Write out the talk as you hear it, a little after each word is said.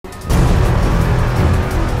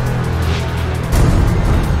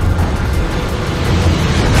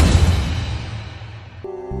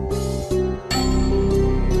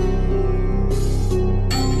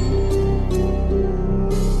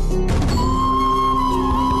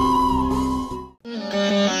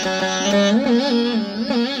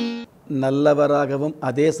நல்லவராகவும்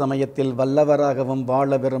அதே சமயத்தில் வல்லவராகவும்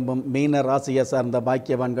வாழ விரும்பும் மீன ராசியை சார்ந்த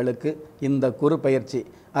பாக்கியவான்களுக்கு இந்த குரு பயிற்சி,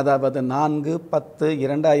 அதாவது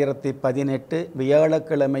 4/10/2018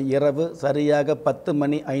 வியாழக்கிழமை இரவு சரியாக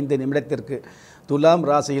 10:05 துலாம்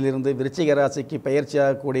ராசியிலிருந்து விருச்சிக ராசிக்கு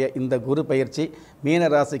பயிற்சியாகக்கூடிய இந்த குரு பயிற்சி மீன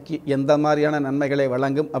ராசிக்கு எந்த மாதிரியான நன்மைகளை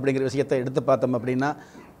வழங்கும் அப்படிங்கிற விஷயத்தை எடுத்து பார்த்தோம் அப்படின்னா,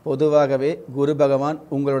 பொதுவாகவே குரு பகவான்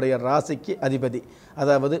உங்களுடைய ராசிக்கு அதிபதி,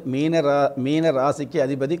 அதாவது மீன ராசிக்கு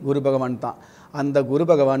அதிபதி குரு பகவான் தான். அந்த குரு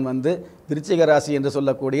பகவான் விருச்சிக ராசி என்று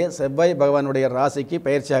சொல்லக்கூடிய செவ்வாய் பகவானுடைய ராசிக்கு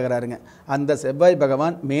பயிற்சி ஆகிறாருங்க. அந்த செவ்வாய்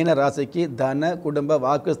பகவான் மீன ராசிக்கு தன குடும்ப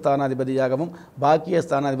வாக்கு ஸ்தானாதிபதியாகவும் பாக்கிய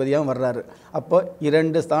ஸ்தானாதிபதியாகவும் வர்றாரு. அப்போ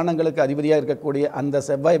 2 ஸ்தானங்களுக்கு அதிபதியாக இருக்கக்கூடிய அந்த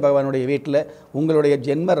செவ்வாய் பகவானுடைய வீட்டில் உங்களுடைய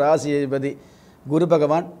ஜென்ம ராசி அதிபதி குரு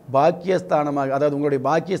பகவான் பாக்கியஸ்தானமாக, அதாவது உங்களுடைய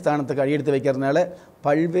பாக்கியஸ்தானத்துக்கு அடியெடுத்து வைக்கிறதுனால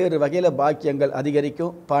பல்வேறு வகையில் பாக்கியங்கள்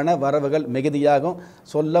அதிகரிக்கும், பண வரவுகள் மிகுதியாகும்,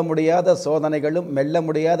 சொல்ல முடியாத சோதனைகளும் மெல்ல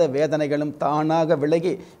முடியாத வேதனைகளும் தானாக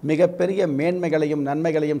விலகி மிகப்பெரிய மேன்மைகளையும்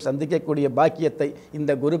நன்மைகளையும் சந்திக்கக்கூடிய பாக்கியத்தை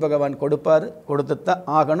இந்த குரு பகவான் கொடுப்பார், கொடுத்துத்தான்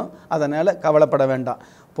ஆகணும். அதனால் கவலைப்பட வேண்டாம்.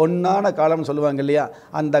 பொன்னான காலம் சொல்லுவாங்க இல்லையா,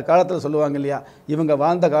 அந்த காலத்தில் சொல்லுவாங்க இல்லையா, இவங்க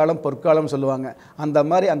வாழ்ந்த காலம் பொற்காலம் சொல்லுவாங்க. அந்த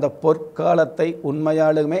மாதிரி அந்த பொற்காலத்தை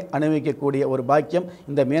உண்மையாலுமே அனுபவிக்கக்கூடிய ஒரு பாக்கியம்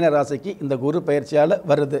இந்த மீனராசிக்கு இந்த குரு பயிற்சியால்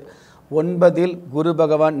வருது. 9இல் குரு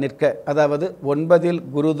பகவான் நிற்க, அதாவது 9இல்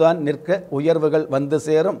குருதான் நிற்க உயர்வுகள் வந்து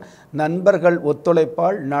சேரும், நண்பர்கள்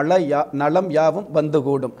ஒத்துழைப்பால் நலம் யாவும் வந்து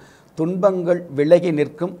கூடும், துன்பங்கள் விலகி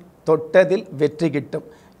நிற்கும், தொட்டதில் வெற்றி கிட்டும்,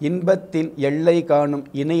 இன்பத்தின் எல்லை காணும்,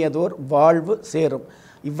 இனியதோர் வாழ்வு சேரும்.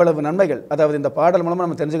 இவ்வளவு நன்மைகள், அதாவது இந்த பாடல் மூலமாக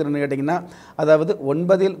நம்ம தெரிஞ்சுக்கிறோன்னு கேட்டிங்கன்னா, அதாவது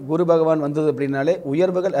 9இல் குரு பகவான் வந்தது அப்படின்னாலே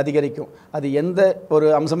உயர்வுகள் அதிகரிக்கும். அது எந்த ஒரு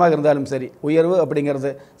அம்சமாக இருந்தாலும் சரி, உயர்வு அப்படிங்கிறது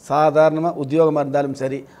சாதாரணமாக உத்தியோகமாக இருந்தாலும்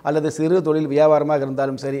சரி, அல்லது சிறு தொழில் வியாபாரமாக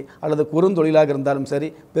இருந்தாலும் சரி, அல்லது குறுந்தொழிலாக இருந்தாலும் சரி,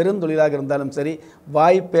 பெருந்தொழிலாக இருந்தாலும் சரி,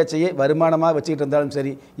 வாய்ப்பேச்சையே வருமானமாக வச்சுக்கிட்டு இருந்தாலும்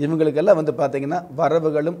சரி, இவங்களுக்கெல்லாம் பார்த்திங்கன்னா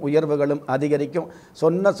வரவுகளும் உயர்வுகளும் அதிகரிக்கும்.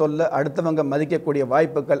 சொல்ல அடுத்தவங்க மதிக்கக்கூடிய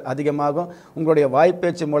வாய்ப்புகள் அதிகமாகும். உங்களுடைய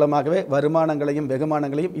வாய்ப்பேச்சு மூலமாகவே வருமானங்களையும் வெகுமானங்களையும்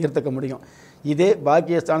ஈர்த்துக்க முடியும். இதே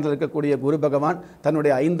பாக்கியஸ்தானத்தில் இருக்கக்கூடிய குரு பகவான்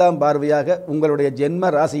தன்னுடைய 5ஆம் பார்வையாக உங்களுடைய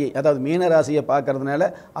ஜென்ம ராசியை, அதாவது மீன ராசியை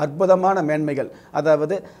பார்க்கறதுனால அற்புதமான மேன்மைகள்,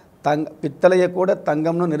 அதாவது பித்தளையை கூட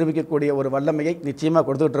தங்கம்னு நிரூபிக்கக்கூடிய ஒரு வல்லமையை நிச்சயமாக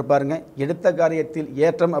கொடுத்துக்கிட்டு இருப்பாருங்க. எடுத்த காரியத்தில்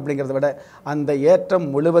ஏற்றம் அப்படிங்கிறத விட அந்த ஏற்றம்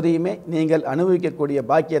முழுவதையுமே நீங்கள் அனுபவிக்கக்கூடிய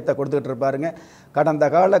பாக்கியத்தை கொடுத்துக்கிட்டு இருப்பாருங்க. கடந்த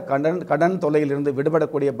கால கடன் தொல்லையிலிருந்து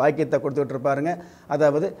விடுபடக்கூடிய பாக்கியத்தை கொடுத்துக்கிட்டு இருப்பாருங்க.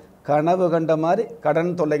 அதாவது கனவு கண்ட மாதிரி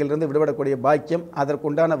கடன் தொல்லைகளிலிருந்து விடுபடக்கூடிய பாக்கியம்,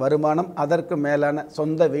 அதற்குண்டான வருமானம், அதற்கு மேலான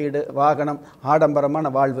சொந்த வீடு, வாகனம்,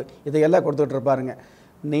 ஆடம்பரமான வாழ்வு, இதையெல்லாம் கொடுத்துக்கிட்டு இருப்பாருங்க.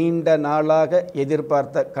 நீண்ட நாளாக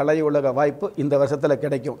எதிர்பார்த்த கலையுலக வாய்ப்பு இந்த வருஷத்தில்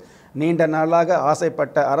கிடைக்கும். நீண்ட நாளாக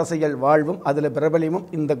ஆசைப்பட்ட அரசியல் வாழ்வும் அதில் பிரபலியமும்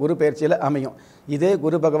இந்த குரு பயிற்சியில் அமையும். இதே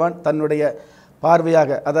குரு பகவான் தன்னுடைய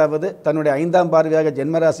பார்வையாக, அதாவது தன்னுடைய 5ஆம் பார்வையாக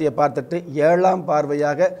ஜென்மராசியை பார்த்துட்டு 7ஆம்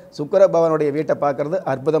பார்வையாக சுக்கிரபவனுடைய வீட்டை பார்க்கறது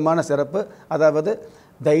அற்புதமான சிறப்பு. அதாவது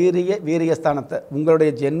தைரிய வீரியஸ்தானத்தை,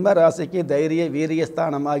 உங்களுடைய ஜென்ம ராசிக்கு தைரிய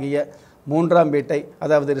வீரியஸ்தானமாகிய 3ஆம் வீட்டை,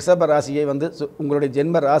 அதாவது ரிஷப ராசியை உங்களுடைய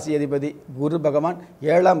ஜென்ம ராசி அதிபதி குரு பகவான்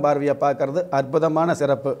 7ஆம் பார்வையை பார்க்கறது அற்புதமான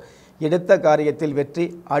சிறப்பு. எடுத்த காரியத்தில் வெற்றி,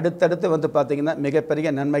 அடுத்தடுத்து பார்த்திங்கன்னா மிகப்பெரிய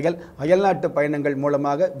நன்மைகள், அயல்நாட்டு பயணங்கள்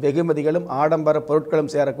மூலமாக வெகுமதிகளும் ஆடம்பர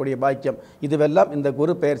பொருட்களும் சேரக்கூடிய பாக்கியம், இதுவெல்லாம் இந்த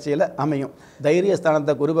குரு பயிற்சியில் அமையும்.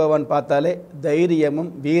 தைரியஸ்தானத்தை குரு பகவான் பார்த்தாலே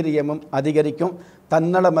தைரியமும் வீரியமும் அதிகரிக்கும்,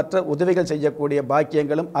 தன்னலமற்ற உதவிகள் செய்யக்கூடிய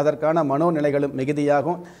பாக்கியங்களும் அதற்கான மனோநிலைகளும்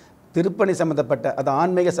மிகுதியாகும். திருப்பணி சம்பந்தப்பட்ட, அது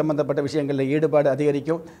ஆன்மீக சம்பந்தப்பட்ட விஷயங்களில் ஈடுபாடு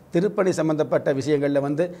அதிகரிக்கும். திருப்பணி சம்பந்தப்பட்ட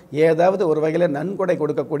விஷயங்களில் ஏதாவது ஒரு வகையில் நன்கொடை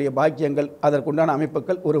கொடுக்கக்கூடிய பாக்கியங்கள், அதற்குண்டான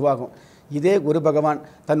அமைப்புகள் உருவாகும். இதே குரு பகவான்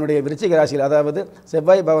தன்னுடைய விருச்சிக ராசியில், அதாவது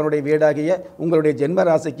செவ்வாய் பகவானுடைய வீடாகிய உங்களுடைய ஜென்ம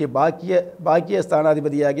ராசிக்கு பாக்கிய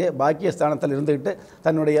ஸ்தானாதிபதியாகிய பாக்கியஸ்தானத்தில் இருந்துக்கிட்டு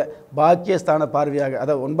தன்னுடைய பாக்கியஸ்தான பார்வையாக,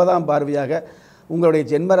 அதாவது 9ஆம் பார்வையாக உங்களுடைய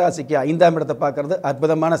ஜென்ம ராசிக்கு 5ஆம் இடத்தை பார்க்கறது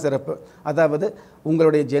அற்புதமான சிறப்பு. அதாவது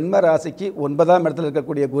உங்களுடைய ஜென்ம ராசிக்கு 9ஆம் இடத்தில்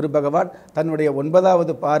இருக்கக்கூடிய குரு பகவான் தன்னுடைய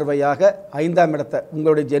 9வது பார்வையாக 5ஆம் இடத்தை,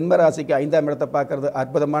 உங்களுடைய ஜென்ம ராசிக்கு 5ஆம் இடத்தை பார்க்கறது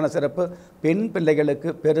அற்புதமான சிறப்பு. பெண்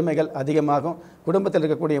பிள்ளைகளுக்கு பெருமைகள் அதிகமாகும். குடும்பத்தில்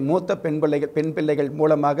இருக்கக்கூடிய மூத்த பெண் பிள்ளைகள்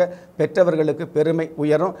மூலமாக பெற்றவர்களுக்கு பெருமை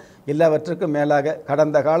உயரும். எல்லாவற்றுக்கும் மேலாக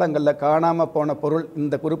கடந்த காலங்களில் காணாமல் போன பொருள்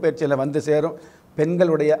இந்த குரு பயிற்சியில் வந்து சேரும்.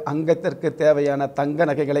 பெண்களுடைய அங்கத்திற்கு தேவையான தங்க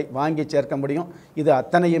நகைகளை வாங்கி சேர்க்க முடியும். இது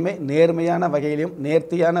அத்தனையுமே நேர்மையான வகையிலும்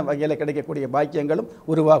நேர்த்தியான வகையில் கிடைக்கக்கூடிய பாக்கியங்களும்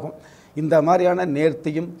உருவாகும். இந்த மாதிரியான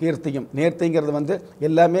நேர்த்தியும் கீர்த்தியும், நேர்த்திங்கிறது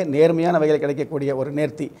எல்லாமே நேர்மையான வகையில் கிடைக்கக்கூடிய ஒரு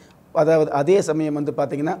நேர்த்தி. அதாவது அதே சமயம்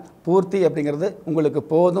பார்த்திங்கன்னா பூர்த்தி அப்படிங்கிறது உங்களுக்கு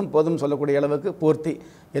போதும் சொல்லக்கூடிய அளவுக்கு பூர்த்தி,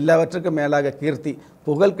 எல்லாவற்றுக்கும் மேலாக கீர்த்தி,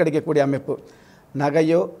 புகழ் கிடைக்கக்கூடிய அமைப்பு.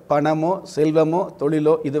 நகையோ பணமோ செல்வமோ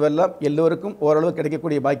தொழிலோ இதுவெல்லாம் எல்லோருக்கும் ஓரளவு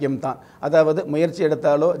கிடைக்கக்கூடிய பாக்கியம்தான். அதாவது முயற்சி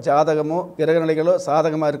எடுத்தாலோ ஜாதகமோ கிரகநிலைகளோ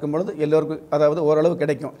சாதகமாக இருக்கும் பொழுது எல்லோருக்கும் அதாவது ஓரளவு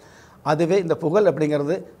கிடைக்கும். அதுவே இந்த புகழ்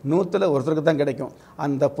அப்படிங்கிறது 100ல் ஒருத்தருக்கு தான் கிடைக்கும்.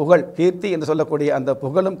 அந்த புகழ் கீர்த்தி என்று சொல்லக்கூடிய அந்த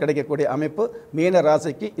புகழும் கிடைக்கக்கூடிய அமைப்பு மீன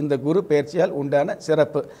ராசிக்கு இந்த குரு பெயர்ச்சியால் உண்டான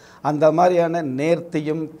சிறப்பு. அந்த மாதிரியான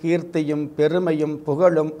நேர்த்தியும் கீர்த்தியும் பெருமையும்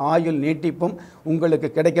புகழும் ஆயுள் நீட்டிப்பும் உங்களுக்கு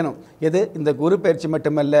கிடைக்கணும். எது இந்த குரு பெயர்ச்சி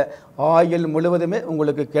மட்டுமல்ல, ஆயுள் முழுவதுமே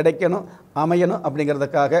உங்களுக்கு கிடைக்கணும் அமையணும்.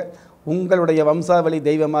 அப்படிங்கிறதுக்காக உங்களுடைய வம்சாவளி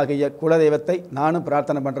தெய்வமாகிய குலதெய்வத்தை நானும்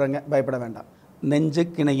பிரார்த்தனை பண்ணுறேங்க. பயப்பட வேண்டாம்.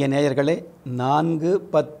 நெஞ்சுக்கிணைய நேயர்களே,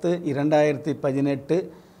 4/10/2018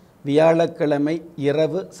 வியாழக்கிழமை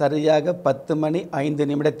இரவு சரியாக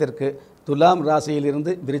 10:05 துலாம்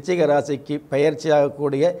ராசியிலிருந்து விருச்சிக ராசிக்கு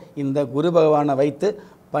பெயர்ச்சியாகக்கூடிய இந்த குரு பகவானை வைத்து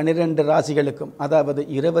 12 ராசிகளுக்கும் அதாவது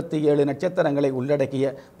 27 நட்சத்திரங்களை உள்ளடக்கிய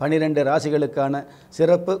 12 ராசிகளுக்கான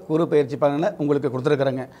சிறப்பு குரு பெயர்ச்சி பலனை உங்களுக்கு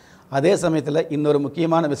கொடுத்துருக்குறேங்க. அதே சமயத்தில் இன்னொரு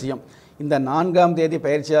முக்கியமான விஷயம், இந்த 4ஆம் தேதி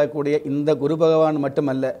பயிற்சியாகக்கூடிய இந்த குரு பகவான்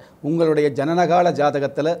மட்டுமல்ல, உங்களுடைய ஜனனகால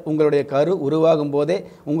ஜாதகத்தில் உங்களுடைய கரு உருவாகும் போதே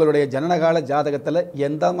உங்களுடைய ஜனனகால ஜாதகத்தில்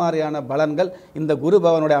எந்த மாதிரியான பலன்கள் இந்த குரு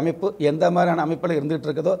பகவானுடைய அமைப்பு எந்த மாதிரியான அமைப்பில் இருந்துகிட்டு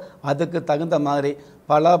இருக்குதோ அதுக்கு தகுந்த மாதிரி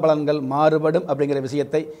பலாபலன்கள் மாறுபடும் அப்படிங்கிற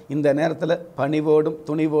விஷயத்தை இந்த நேரத்தில் பணிவோடும்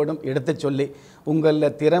துணிவோடும் எடுத்து சொல்லி,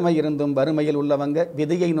 உங்களில் திறமை இருந்தும் வறுமையில் உள்ளவங்க,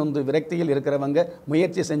 விதியை நொந்து விரக்தியில் இருக்கிறவங்க,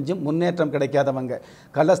 முயற்சி செஞ்சும் முன்னேற்றம் கிடைக்காதவங்க,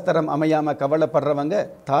 கலஸ்தரம் அமையாமல் கவலைப்படுறவங்க,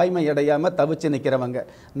 தாய்மை அடையாமல் தவிச்சு நிற்கிறவங்க,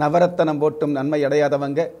 நவரத்தனம் போட்டும் நன்மை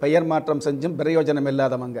அடையாதவங்க, பெயர் மாற்றம் செஞ்சும் பிரயோஜனம்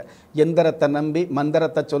இல்லாதவங்க, எந்திரத்தை நம்பி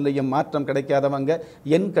மந்திரத்தை சொல்லியும் மாற்றம் கிடைக்காதவங்க,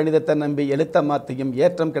 எண் கணிதத்தை நம்பி எழுத்த மாற்றியும்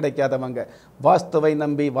ஏற்றம் கிடைக்காதவங்க, வாஸ்துவை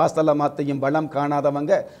நம்பி வாசல மாற்றியும் வளம் காணாதவங்க,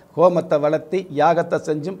 கோமத்தை வளர்த்தி யாகத்தை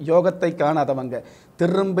செஞ்சும் யோகத்தை காணாதவங்க,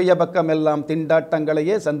 திரும்பிய பக்கமெல்லாம்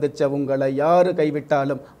திண்டாட்டங்களையே சந்தித்த உங்களை யாரு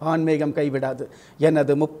கைவிட்டாலும் ஆன்மீகம் கைவிடாது.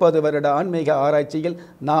 எனது 30 வருட ஆன்மீக ஆராய்ச்சியில்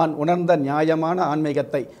நான் உணர்ந்த நியாயமான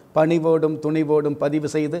ஆன்மீகத்தை பணிவோடும் துணிவோடும் பதிவு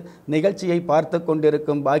செய்து நிகழ்ச்சியை பார்த்து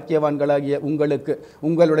கொண்டிருக்கும் பாக்கியவான்களாகிய உங்களுக்கு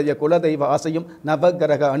உங்களுடைய குலதெய்வ ஆசையும்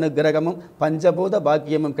நவகிரக அனுகிரகமும் பஞ்சபூத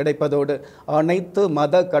பாக்கியமும் கிடைப்பதோடு அனைத்து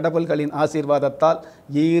மத கடவுள்களின் ஆசீர்வாதத்தால்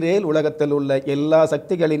ஈரேல் உலகத்தில் உள்ள எல்லா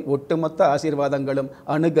சக்திகளின் ஒட்டுமொத்த ஆசீர்வாதங்களும்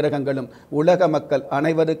அனுகிரகங்களும் உலக மக்கள்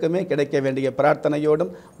அனைவருக்குமே கிடைக்க வேண்டிய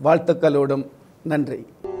பிரார்த்தனையோடும் வாழ்த்துக்களோடும் நன்றி.